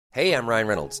Hey, I'm Ryan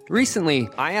Reynolds. Recently,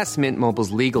 I asked Mint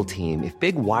Mobile's legal team if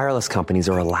big wireless companies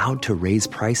are allowed to raise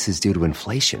prices due to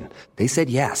inflation. They said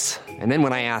yes. And then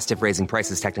when I asked if raising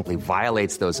prices technically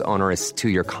violates those onerous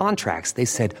two-year contracts, they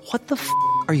said, "What the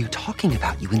are you talking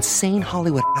about, you insane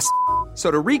Hollywood ass?"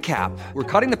 So to recap,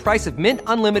 we're cutting the price of Mint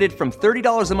Unlimited from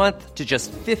 $30 a month to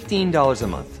just $15 a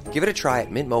month. Give it a try at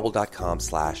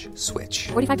mintmobile.com/switch.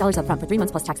 $45 up front for 3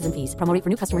 months plus taxes and fees. Promo rate for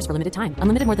new customers for limited time.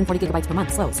 Unlimited more than 40 gigabytes per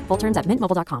month. Slows full terms at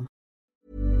mintmobile.com.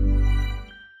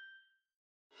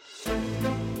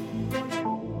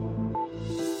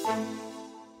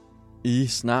 I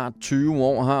snart 20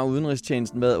 år har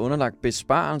udenrigstjenesten været underlagt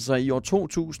besparelser. I år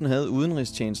 2000 havde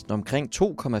udenrigstjenesten omkring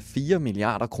 2,4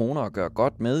 milliarder kroner at gøre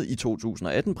godt med i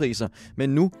 2018-priser, men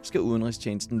nu skal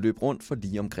udenrigstjenesten løbe rundt for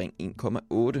lige omkring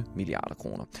 1,8 milliarder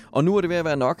kroner. Og nu er det ved at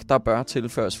være nok. Der bør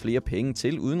tilføres flere penge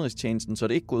til udenrigstjenesten, så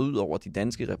det ikke går ud over de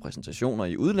danske repræsentationer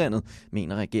i udlandet,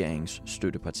 mener regeringens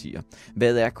støttepartier.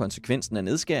 Hvad er konsekvensen af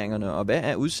nedskæringerne, og hvad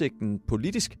er udsigten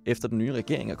politisk efter den nye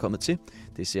regering er kommet til?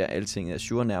 Det ser Altinget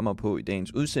Azure nærmere på i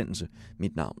dagens udsendelse.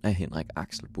 Mit navn er Henrik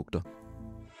Axel Bugter.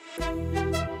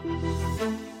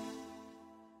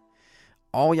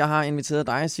 Og jeg har inviteret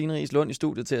dig, Signe Riis Lund, i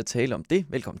studiet til at tale om det.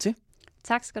 Velkommen til.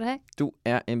 Tak skal du have. Du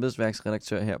er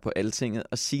embedsværksredaktør her på Altinget.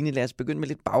 Og Signe, lad os begynde med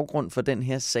lidt baggrund for den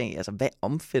her sag. Altså, hvad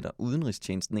omfatter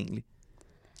udenrigstjenesten egentlig?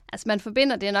 Altså, man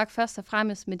forbinder det nok først og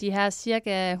fremmest med de her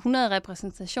cirka 100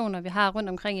 repræsentationer, vi har rundt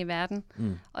omkring i verden.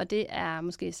 Og det er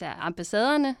måske især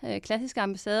ambassaderne, klassiske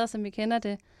ambassader, som vi kender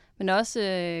det. Men også,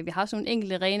 vi har også nogle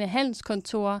enkelte rene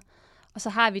handelskontorer. Og så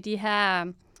har vi de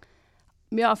her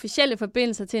mere officielle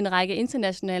forbindelser til en række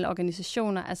internationale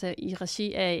organisationer, altså i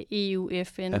regi af EU,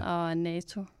 FN og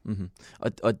NATO. Mm-hmm.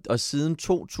 Og siden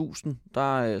 2000,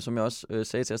 der, som jeg også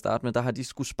sagde til at starte med, der har de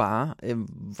skulle spare.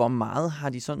 Hvor meget har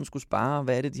de sådan skulle spare?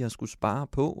 Hvad er det, de har skulle spare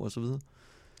på osv.?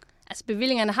 Altså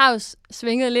bevillingerne har jo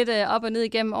svinget lidt op og ned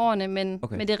igennem årene, men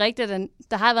det er rigtigt, at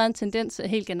der har været en tendens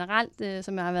helt generelt,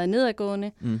 som har været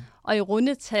nedadgående. Og i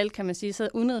rundetal, kan man sige, så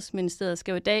Udenrigsministeriet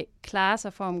skal jo i dag klare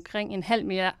sig for omkring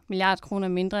 0,5 milliard kroner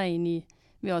mindre end i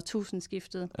ved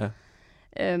årtusindskiftet. Ja.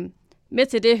 Med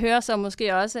til det hører så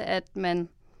måske også, at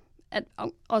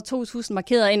år 2000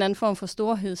 markerede en eller anden form for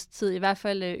storhedstid, i hvert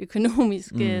fald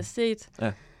økonomisk set.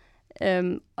 Ja.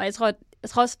 Og jeg tror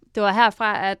også, det var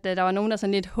herfra, at der var nogen, der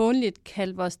sådan lidt hånligt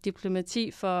kaldte vores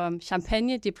diplomati for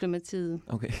champagne-diplomatiet.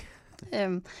 Okay.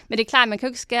 Men det er klart, at man kan jo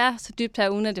ikke skære så dybt her,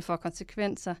 uden at det får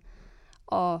konsekvenser.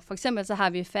 Og for eksempel så har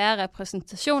vi færre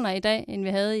repræsentationer i dag, end vi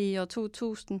havde i år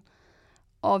 2000.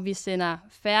 Og vi sender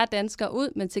færre danskere ud,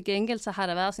 men til gengæld så har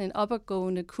der været sådan en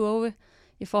opadgående kurve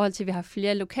i forhold til, at vi har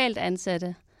flere lokalt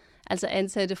ansatte. Altså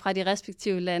ansatte fra de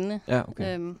respektive lande. Ja,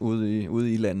 okay.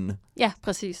 Ude i landene. Ja,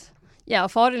 præcis. Ja,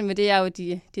 og fordelen med det er jo, at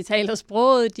de taler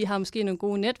sproget, de har måske nogle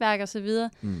gode netværk og så videre,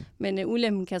 men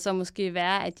ulempen kan så måske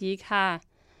være, at de ikke har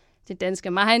det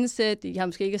danske mindset, de har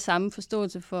måske ikke samme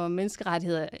forståelse for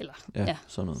menneskerettigheder, eller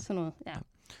sådan noget. Ja.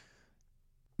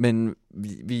 Men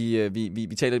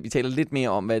vi taler lidt mere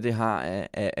om, hvad det har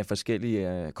af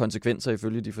forskellige konsekvenser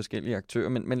ifølge de forskellige aktører,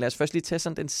 men lad os først lige tage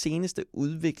sådan den seneste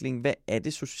udvikling. Hvad er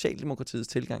det Socialdemokratiets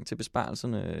tilgang til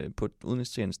besparelserne på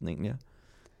udenrigstjenesten egentlig er?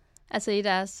 Altså i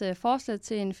deres forslag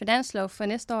til en finanslov for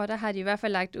næste år, der har de i hvert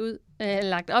fald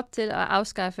lagt op til at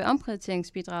afskaffe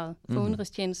omprioriteringsbidraget for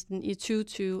udenrigstjenesten i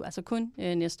 2020, altså kun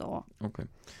næste år. Okay.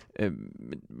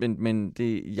 Men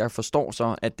jeg forstår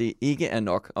så, at det ikke er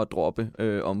nok at droppe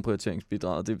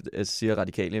omprioriteringsbidraget. Det siger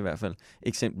Radikale i hvert fald.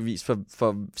 Eksempelvis,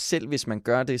 for selv hvis man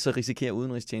gør det, så risikerer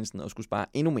udenrigstjenesten at skulle spare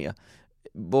endnu mere.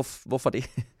 Hvorfor det?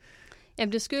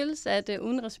 Jamen det skyldes, at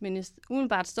Udenrigsministeriet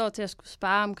umiddelbart står til at skulle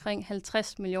spare omkring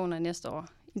 50 millioner næste år.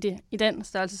 I den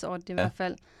størrelsesorden i hvert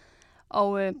fald.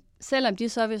 Og selvom de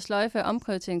så vil sløjfe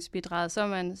omprioriteringsbidraget, så er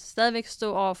man stadigvæk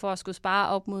stå over for at skulle spare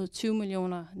op mod 20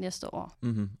 millioner næste år.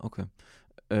 Okay.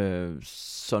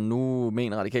 Så nu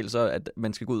mener Radikale så, at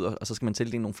man skal gå ud, og så skal man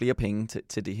tildele nogle flere penge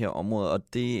til det her område.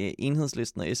 Og det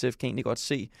Enhedslisten og SF kan egentlig godt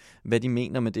se, hvad de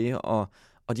mener med det,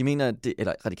 og de mener,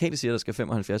 eller Radikale siger, at der skal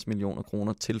 75 millioner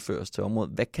kroner tilføres til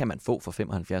området. Hvad kan man få for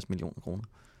 75 millioner kroner?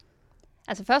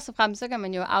 Altså først og fremmest, så kan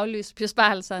man jo aflyse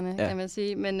besparelserne, kan man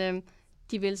sige. Men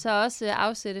de vil så også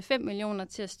afsætte 5 millioner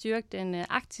til at styrke den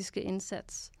arktiske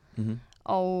indsats.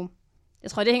 Og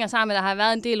jeg tror, det hænger sammen med, at der har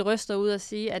været en del røster ud at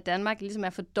sige, at Danmark ligesom er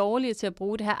for dårlige til at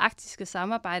bruge det her arktiske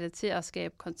samarbejde til at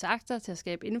skabe kontakter, til at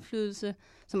skabe indflydelse,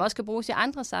 som også kan bruges i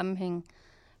andre sammenhænge.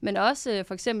 Men også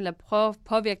for eksempel at prøve at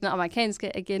påvirke den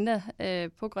amerikanske agenda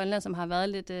på Grønland, som har været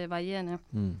lidt varierende.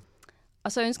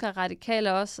 Og så ønsker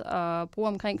Radikale også at bruge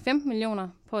omkring 15 millioner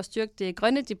på at styrke det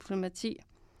grønne diplomati.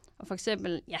 Og for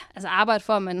eksempel arbejde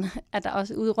for, at der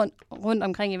også ude rundt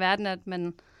omkring i verden, at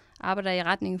man arbejder i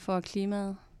retning for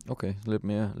klimaet. Okay, lidt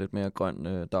mere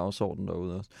grøn dagsorden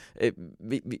derude også.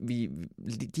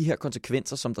 De her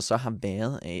konsekvenser, som der så har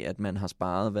været af, at man har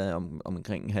sparet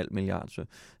omkring 0,5 milliard, så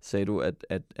sagde du,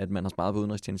 at man har sparet på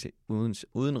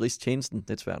udenrigstjenesten. Det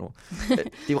er et svært ord. Det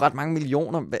er jo ret mange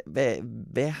millioner.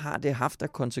 Hvad har det haft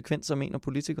af konsekvenser, mener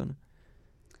politikerne?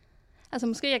 Altså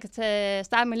måske jeg kan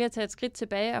starte med lige at tage et skridt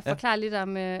tilbage og forklare lidt om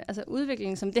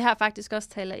udviklingen, som det her faktisk også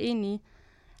taler ind i.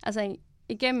 Altså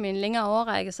igennem en længere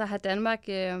årrække, så har Danmark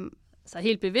så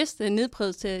helt bevidst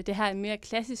nedprioriteret det her mere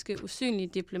klassiske, usynlige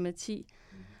diplomati.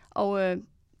 Og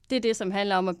det er det, som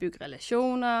handler om at bygge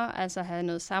relationer, altså have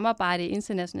noget samarbejde i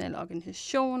internationale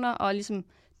organisationer, og ligesom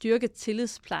dyrke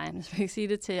tillidsplejen, hvis man kan sige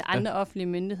det, til andre offentlige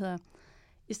myndigheder.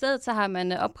 I stedet så har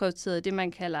man opprioriteret det,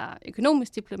 man kalder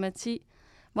økonomisk diplomati,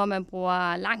 hvor man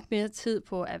bruger langt mere tid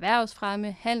på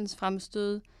erhvervsfremme,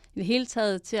 handelsfremstød, i det hele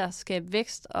taget til at skabe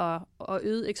vækst og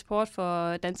øget eksport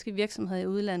for danske virksomheder i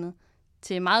udlandet,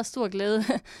 til meget stor glæde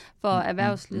for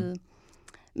erhvervslivet.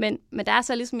 Men der er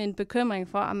så ligesom en bekymring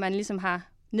for, om man ligesom har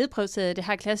nedprioriteret det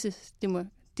her klassisk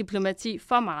diplomati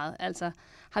for meget. Altså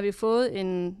har vi fået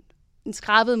en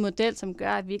skrabet model, som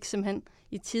gør, at vi ikke simpelthen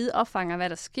i tide opfanger, hvad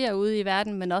der sker ude i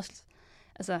verden, men også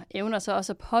evner så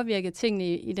også at påvirke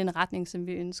tingene i den retning, som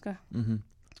vi ønsker.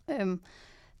 Mm-hmm.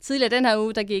 Tidligere den her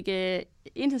uge, der gik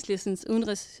Enhedslistens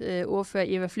udenrigsordfører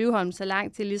Eva Flyvholm så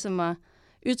langt til ligesom at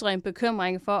ytre en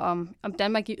bekymring for, om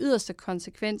Danmark i yderste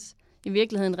konsekvens i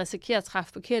virkeligheden risikerer at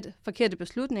træffe forkerte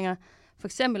beslutninger, for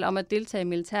eksempel om at deltage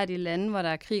militært i lande, hvor der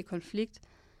er krig og konflikt.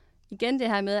 Igen det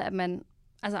her med,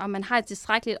 at om man har et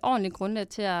tilstrækkeligt ordentligt grundlag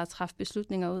til at træffe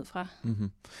beslutninger ud fra.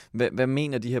 Mm-hmm. Hvad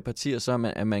mener de her partier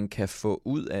så, at man kan få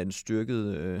ud af en styrket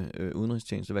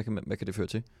udenrigstjeneste? Hvad kan det føre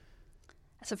til?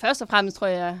 Altså først og fremmest tror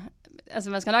jeg,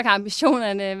 man skal nok have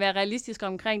ambitionerne være realistiske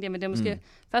omkring det, men det er måske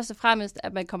først og fremmest,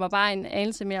 at man kommer bare en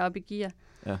anelse mere op i gear.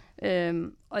 Ja.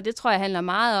 Og det tror jeg handler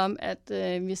meget om, at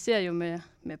vi ser jo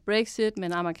med Brexit, med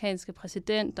den amerikanske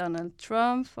præsident Donald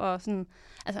Trump, og sådan,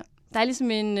 altså der er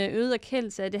ligesom en øget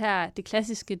erkendelse af det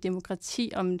klassiske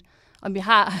demokrati, om vi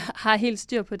har helt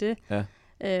styr på det. Ja.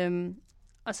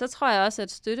 Og så tror jeg også,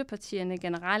 at støttepartierne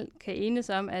generelt kan enes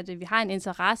om, at vi har en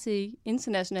interesse i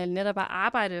internationalt netop at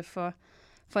arbejde for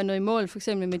noget i mål, for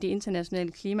eksempel med de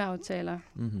internationale klimaaftaler.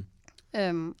 Mm-hmm.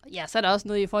 Så er der også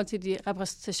noget i forhold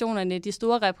til de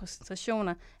store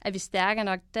repræsentationer, at vi stærker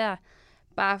nok der.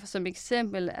 Bare som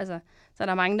eksempel, så er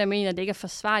der mange, der mener, at det ikke er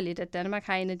forsvarligt, at Danmark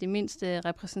har en af de mindste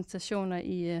repræsentationer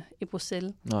i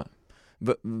Bruxelles. Nej.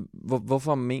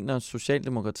 Hvorfor mener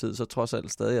Socialdemokratiet så trods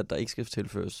alt stadig, at der ikke skal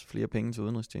tilføres flere penge til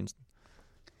udenrigstjenesten?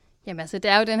 Jamen det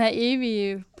er jo den her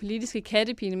evige politiske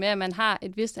kattepine med, at man har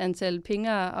et vist antal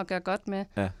penge at gøre godt med.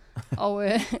 Ja.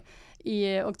 Og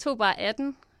i oktober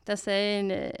 18, der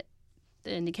sagde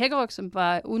Nick Hækkerup, som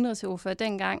var udenrigsordfører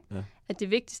dengang, at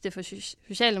det vigtigste for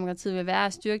Socialdemokratiet vil være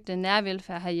at styrke den nære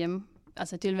velfærd herhjemme.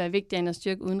 Altså det vil være vigtigere end at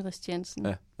styrke udenrigstjenesten.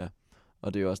 Ja.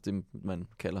 Og det er jo også det, man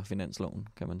kalder finansloven,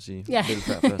 kan man sige. Ja.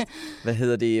 Velfærd først. Hvad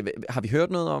hedder det? Har vi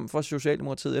hørt noget om fra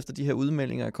Socialdemokratiet, efter de her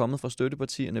udmeldinger er kommet fra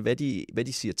støttepartierne, hvad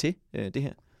de siger til det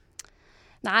her?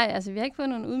 Nej, vi har ikke fået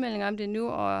nogen udmeldinger om det nu,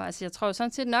 og jeg tror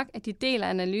sådan set nok, at de deler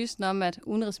analysen om, at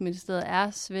Udenrigsministeriet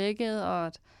er svækket, og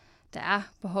at der er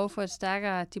behov for et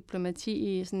stærkere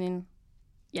diplomati i sådan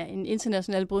en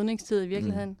international brydningstid i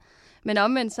virkeligheden. Mm. Men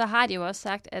omvendt så har de jo også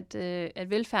sagt, at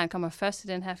velfærden kommer først i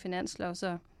den her finanslov, så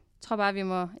jeg tror bare, vi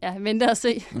må vente og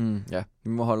se. Vi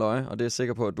må holde øje, og det er jeg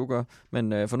sikker på, at du gør.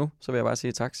 Men for nu, så vil jeg bare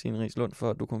sige tak, Signe Riis Lund, for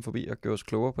at du kom forbi og gjorde os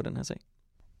klogere på den her sag.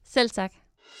 Selv tak.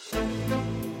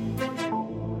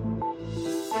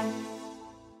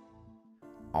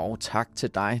 Og tak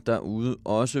til dig derude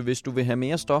også. Hvis du vil have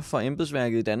mere stof fra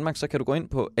embedsværket i Danmark, så kan du gå ind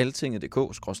på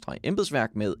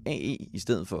altinget.dk/embedsværk med AE i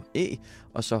stedet for E,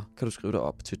 og så kan du skrive dig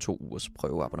op til 2 ugers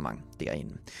prøveabonnement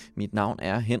derinde. Mit navn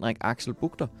er Henrik Axel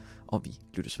Bugter, og vi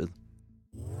lyttes ved.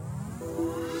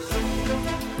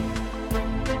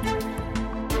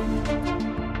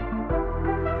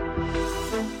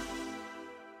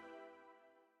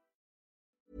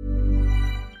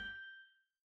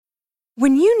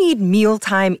 When you need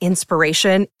mealtime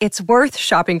inspiration, it's worth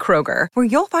shopping Kroger, where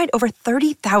you'll find over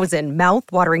 30,000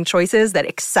 mouth-watering choices that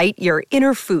excite your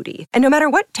inner foodie. And no matter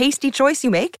what tasty choice you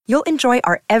make, you'll enjoy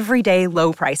our everyday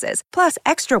low prices, plus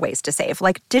extra ways to save,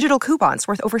 like digital coupons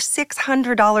worth over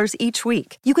 $600 each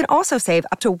week. You can also save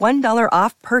up to $1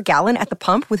 off per gallon at the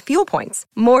pump with fuel points.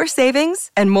 More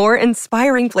savings and more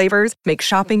inspiring flavors make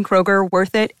shopping Kroger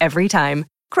worth it every time.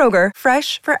 Kroger,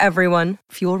 fresh for everyone.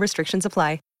 Fuel restrictions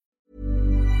apply.